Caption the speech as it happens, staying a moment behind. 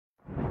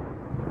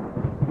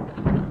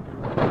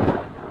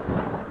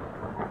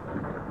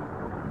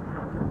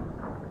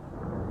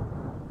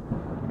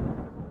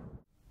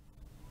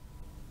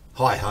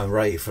Hi, I'm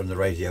Ray from the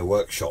Radio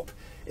Workshop.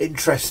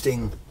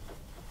 Interesting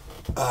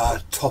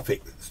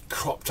topic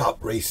cropped up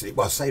recently.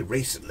 Well, I say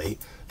recently,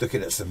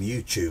 looking at some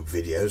YouTube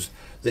videos.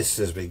 This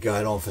has been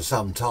going on for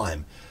some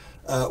time.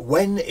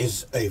 When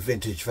is a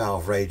vintage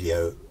valve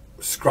radio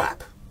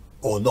scrap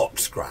or not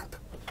scrap?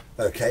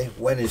 Okay,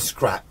 when is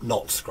scrap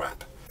not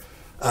scrap?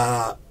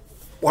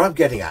 What I'm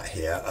getting at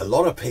here, a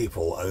lot of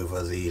people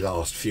over the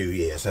last few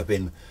years have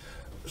been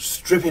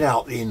stripping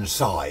out the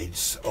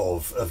insides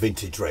of a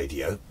vintage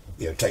radio.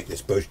 You know, take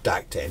this Bush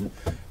DAC 10,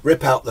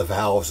 rip out the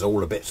valves,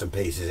 all the bits and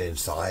pieces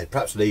inside,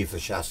 perhaps leave the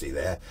chassis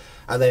there,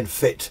 and then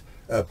fit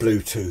a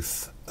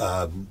Bluetooth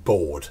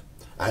board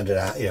and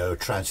a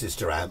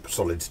transistor amp,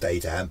 solid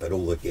state amp, and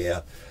all the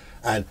gear,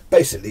 and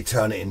basically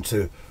turn it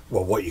into,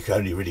 well, what you can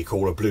only really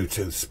call a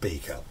Bluetooth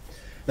speaker.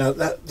 Now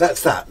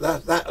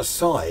that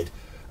aside,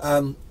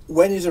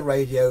 when is a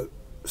radio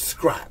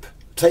scrap?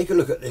 Take a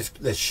look at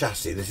this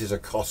chassis. This is a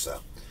Corsa.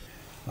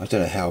 I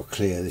don't know how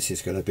clear this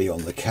is going to be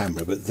on the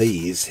camera, but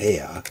these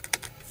here,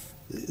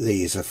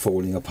 these are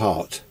falling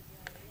apart.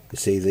 You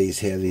see these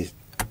here,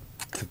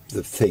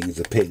 the things,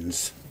 the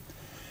pins.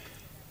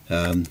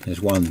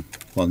 There's one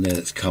there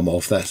that's come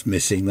off. That's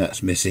missing.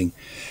 That's missing.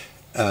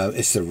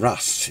 It's the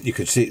rust. You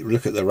can see.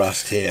 Look at the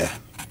rust here.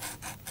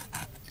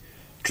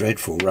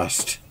 Dreadful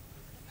rust.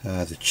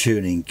 The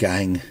tuning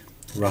gang,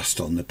 rust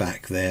on the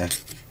back there.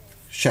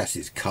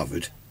 Chassis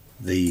covered.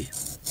 The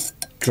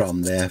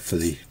drum there for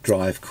the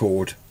drive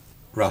cord,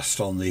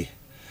 rust on the,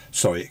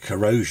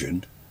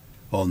 corrosion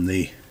on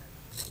the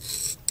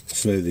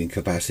smoothing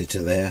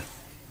capacitor there.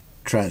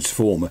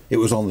 Transformer, it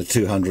was on the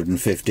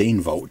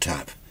 215 volt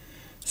tap,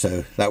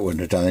 so that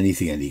wouldn't have done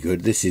anything any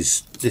good. This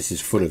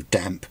is full of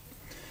damp.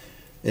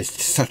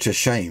 It's such a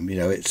shame, you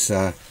know. It's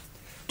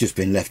just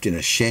been left in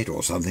a shed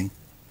or something.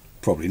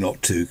 Probably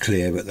not too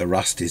clear, but the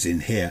rust is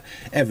in here.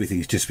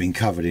 Everything's just been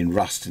covered in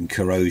rust and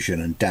corrosion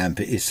and damp.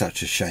 It is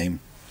such a shame.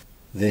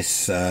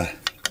 This there's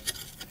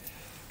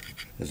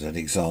an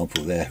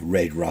example there,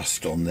 red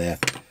rust on there,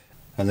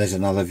 and there's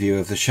another view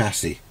of the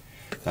chassis.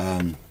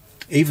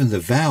 Even the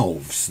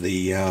valves,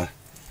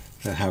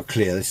 how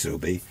clear this will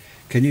be.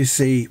 Can you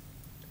see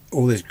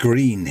all this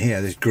green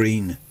here? This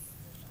green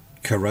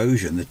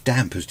corrosion. The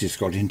damp has just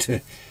got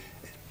into.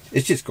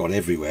 It's just got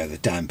everywhere, the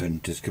damp,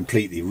 and just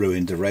completely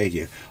ruined the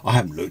radio. I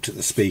haven't looked at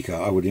the speaker.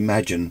 I would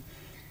imagine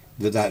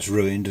that that's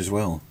ruined as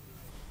well.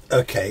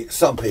 Okay,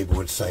 some people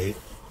would say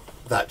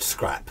that's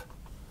scrap.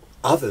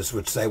 Others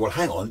would say, well,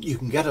 hang on, you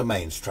can get a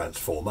mains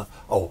transformer.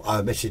 Oh, I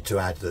omitted to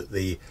add that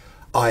the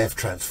IF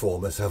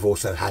transformers have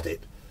also had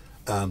it.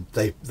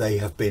 They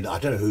have been, I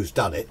don't know who's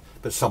done it,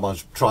 but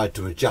someone's tried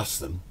to adjust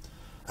them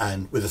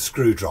and with a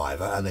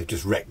screwdriver, and they've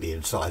just wrecked the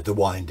inside, the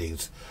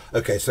windings.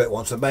 Okay, so it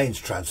wants a mains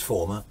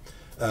transformer.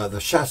 The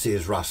chassis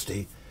is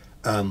rusty.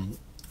 The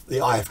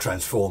IF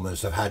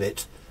transformers have had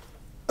it.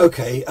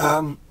 Okay,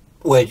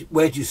 where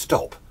do you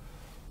stop?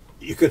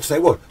 You could say,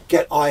 well,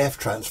 get IF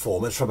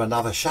transformers from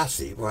another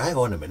chassis. Well, hang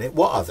on a minute.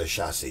 What other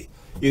chassis?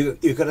 You're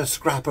going to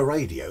scrap a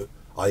radio,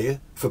 are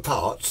you, for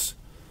parts?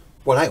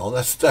 Well, hang on.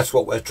 That's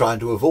what we're trying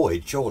to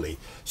avoid, surely.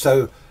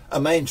 So a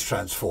mains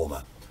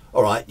transformer.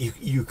 All right,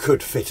 you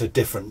could fit a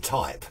different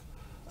type.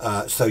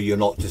 So you're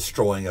not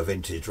destroying a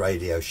vintage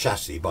radio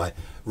chassis by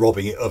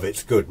robbing it of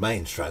its good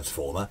mains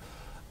transformer.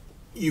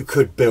 You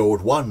could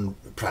build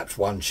perhaps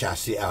one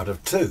chassis out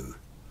of two.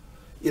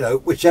 You know,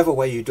 whichever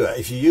way you do it.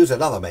 If you use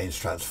another mains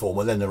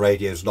transformer, then the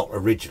radio's not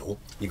original.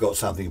 You've got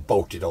something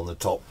bolted on the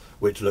top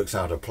which looks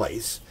out of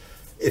place.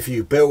 If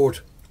you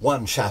build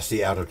one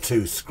chassis out of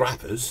two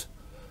scrappers,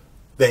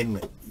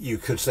 then you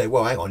could say,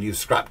 well, hang on, you've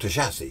scrapped a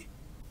chassis.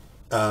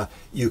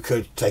 You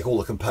could take all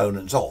the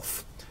components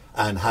off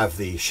and have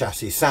the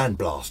chassis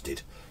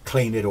sandblasted,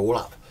 clean it all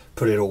up,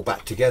 put it all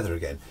back together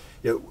again.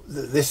 You know,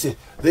 this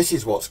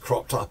is what's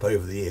cropped up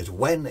over the years.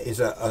 When is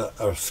a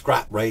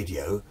scrap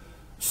radio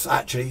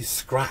actually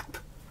scrap,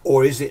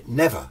 or is it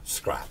never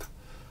scrap?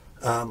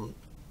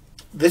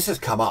 This has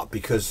come up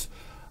because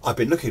I've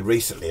been looking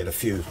recently at a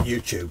few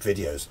YouTube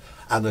videos,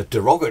 and the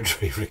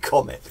derogatory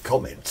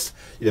comments,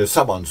 you know,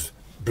 someone's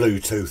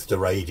Bluetoothed the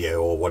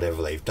radio or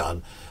whatever they've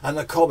done, and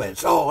the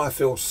comments, oh, I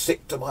feel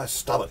sick to my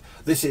stomach,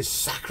 this is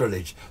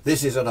sacrilege,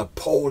 this is an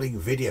appalling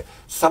video.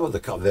 Some of the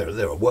comments,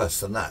 there are worse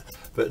than that,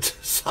 but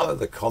some of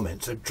the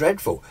comments are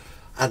dreadful,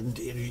 and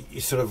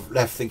you sort of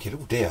left thinking,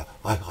 oh dear,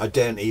 I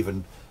daren't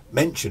even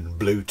mention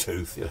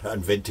Bluetooth, you know,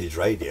 and vintage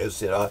radios,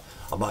 you know,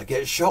 I might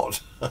get shot.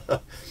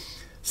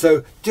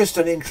 So just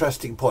an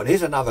interesting point.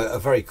 Here's a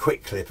very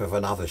quick clip of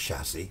another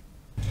chassis.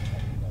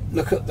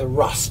 Look at the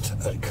rust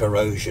and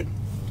corrosion.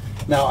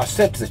 Now, I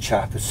said to the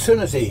chap, as soon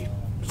as he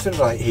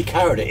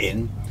carried it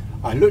in,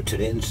 I looked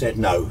at it and said,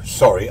 no,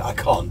 sorry, I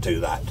can't do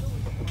that.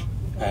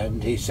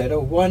 And he said, oh,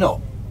 why not?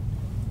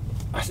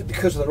 I said,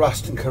 because of the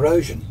rust and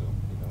corrosion.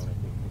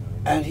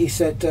 And he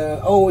said,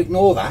 oh,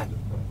 ignore that,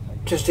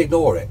 just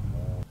ignore it.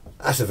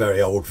 That's a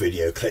very old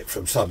video clip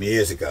from some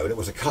years ago, and it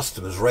was a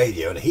customer's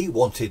radio, and he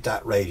wanted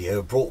that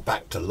radio brought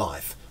back to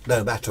life,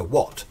 no matter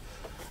what.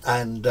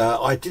 And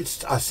I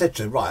said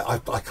to him,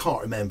 right, I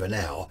can't remember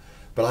now,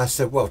 but But I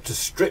said, well, to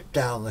strip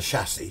down the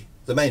chassis,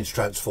 the mains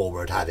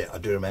transformer had it, I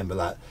do remember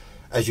that.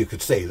 As you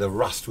could see, the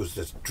rust was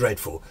just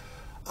dreadful.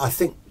 I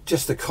think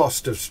just the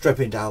cost of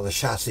stripping down the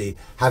chassis,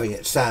 having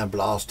it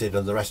sandblasted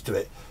and the rest of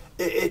it,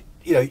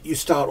 you know, you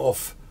start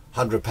off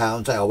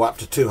 £100, or up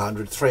to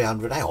 200,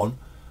 300, hang on,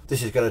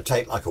 this is going to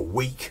take like a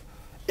week.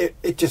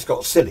 It just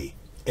got silly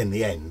in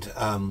the end.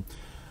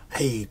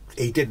 He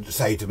didn't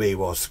say to me,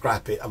 well,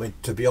 scrap it. I mean,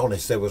 to be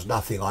honest, there was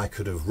nothing I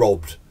could have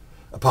robbed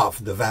apart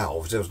from the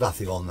valves. There was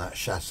nothing on that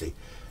chassis.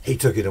 He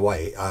took it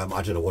away. I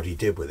don't know what he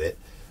did with it.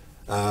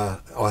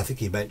 I think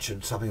he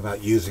mentioned something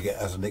about using it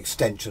as an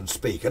extension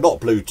speaker, not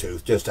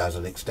Bluetooth, just as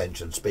an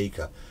extension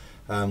speaker.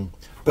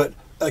 But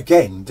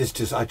again,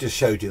 I just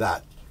showed you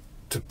that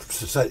to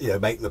you know,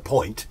 make the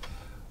point.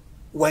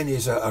 When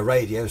is a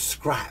radio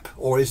scrap,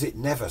 or is it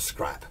never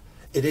scrap?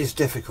 It is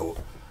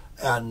difficult.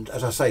 And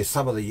as I say,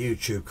 some of the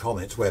YouTube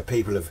comments where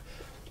people have,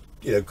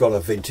 you know, got a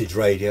vintage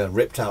radio and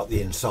ripped out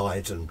the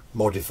insides and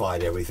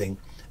modified everything,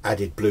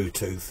 added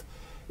Bluetooth,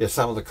 you know,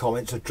 some of the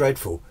comments are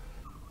dreadful.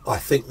 I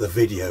think the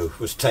video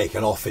was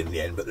taken off in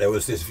the end, but there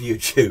was this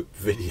YouTube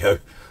video.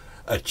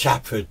 A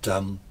chap had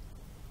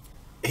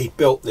he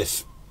built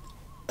this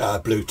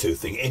Bluetooth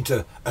thing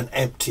into an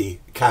empty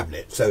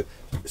cabinet. So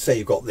say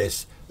you've got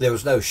this, there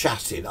was no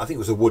chassis in, I think it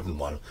was a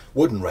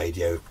wooden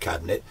radio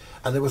cabinet,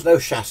 and there was no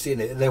chassis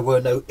in it, and there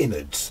were no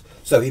innards.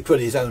 So he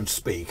put his own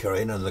speaker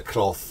in, and the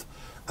cloth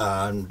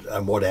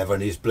and whatever,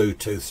 and his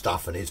Bluetooth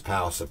stuff and his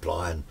power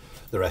supply and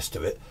the rest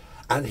of it,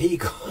 and he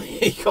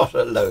got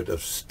a load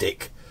of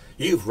stick.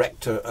 You've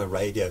wrecked a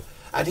radio.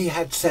 And he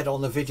had said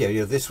on the video,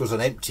 you know, this was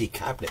an empty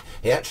cabinet.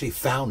 He actually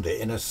found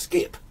it in a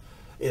skip,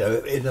 you know,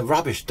 in a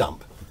rubbish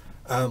dump,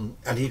 and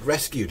he'd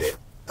rescued it.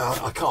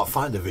 I can't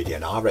find the video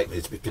now. I reckon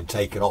it's been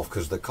taken off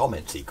because of the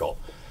comments he got.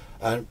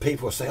 And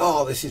people were saying,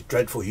 oh, this is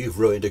dreadful, you've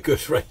ruined a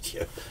good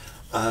radio.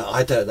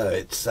 I don't know,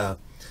 it's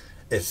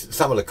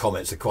some of the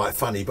comments are quite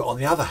funny, but on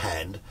the other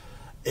hand,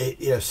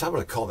 you know, some of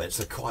the comments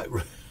are quite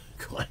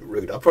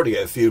rude. I'll probably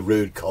get a few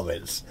rude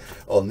comments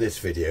on this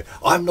video.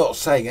 I'm not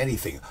saying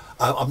anything.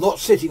 I'm not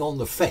sitting on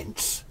the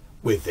fence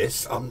with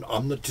this.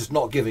 I'm just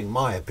not giving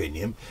my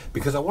opinion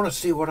because I want to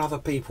see what other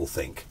people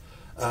think.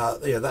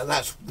 You know,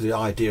 that's the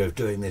idea of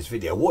doing this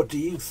video. What do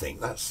you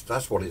think?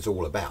 That's what it's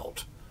all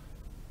about.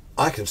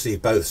 I can see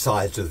both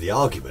sides of the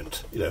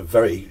argument, you know,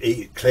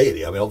 very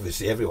clearly. I mean,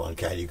 obviously everyone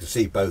can. You can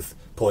see both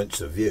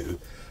points of view.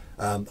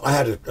 I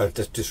had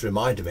just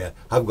reminded me, I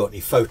haven't got any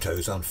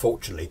photos,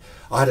 unfortunately.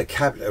 I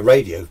had a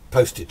radio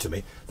posted to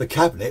me. The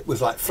cabinet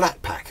was like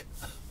flat pack.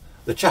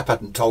 The chap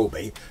hadn't told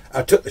me.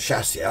 I took the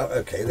chassis out.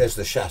 Okay, there's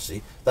the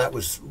chassis. That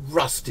was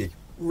rusted,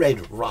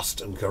 red rust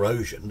and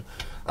corrosion.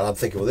 And I'm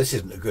thinking, well, this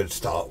isn't a good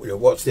start. You know,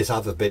 what's this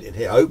other bit in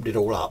here? I opened it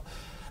all up,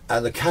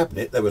 and the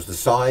cabinet, there was the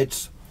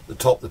sides, the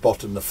top, the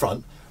bottom, the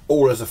front,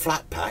 all as a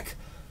flat pack,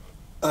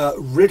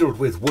 riddled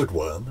with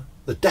woodworm.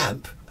 The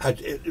damp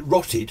had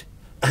rotted,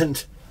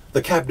 and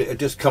the cabinet had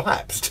just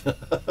collapsed.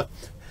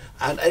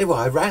 And anyway,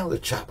 I rang the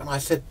chap and I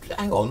said,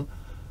 hang on,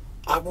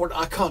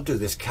 I can't do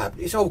this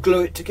cabinet. He said, oh,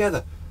 glue it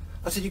together.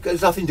 I said,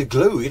 there's nothing to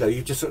glue, you know,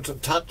 you just sort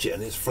of touch it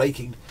and it's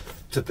flaking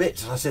to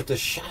bits. And I said, the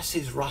chassis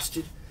is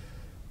rusted.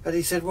 And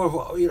he said, well,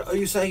 what, you know, are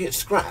you saying it's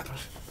scrap?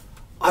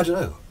 I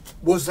don't know.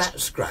 Was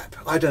that scrap?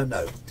 I don't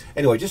know.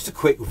 Anyway, just a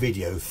quick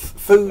video,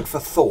 food for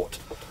thought.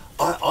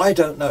 I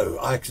don't know.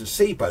 I can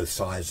see both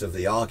sides of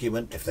the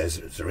argument, if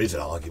there is an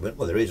argument.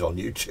 Well, there is on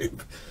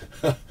YouTube.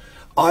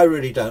 I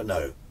really don't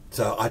know.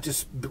 So I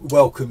just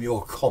welcome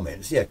your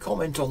comments. Yeah,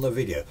 comment on the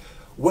video.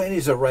 When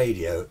is a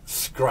radio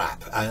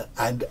scrap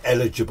and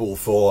eligible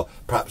for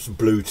perhaps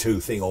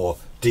Bluetoothing or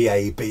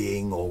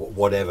DABing or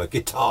whatever,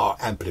 guitar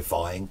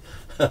amplifying?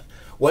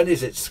 When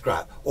is it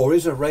scrap? Or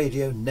is a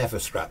radio never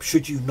scrap?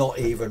 Should you not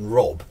even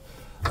rob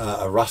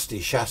a rusty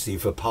chassis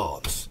for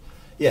parts?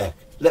 Yeah,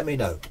 let me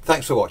know.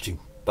 Thanks for watching.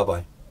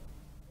 Bye-bye.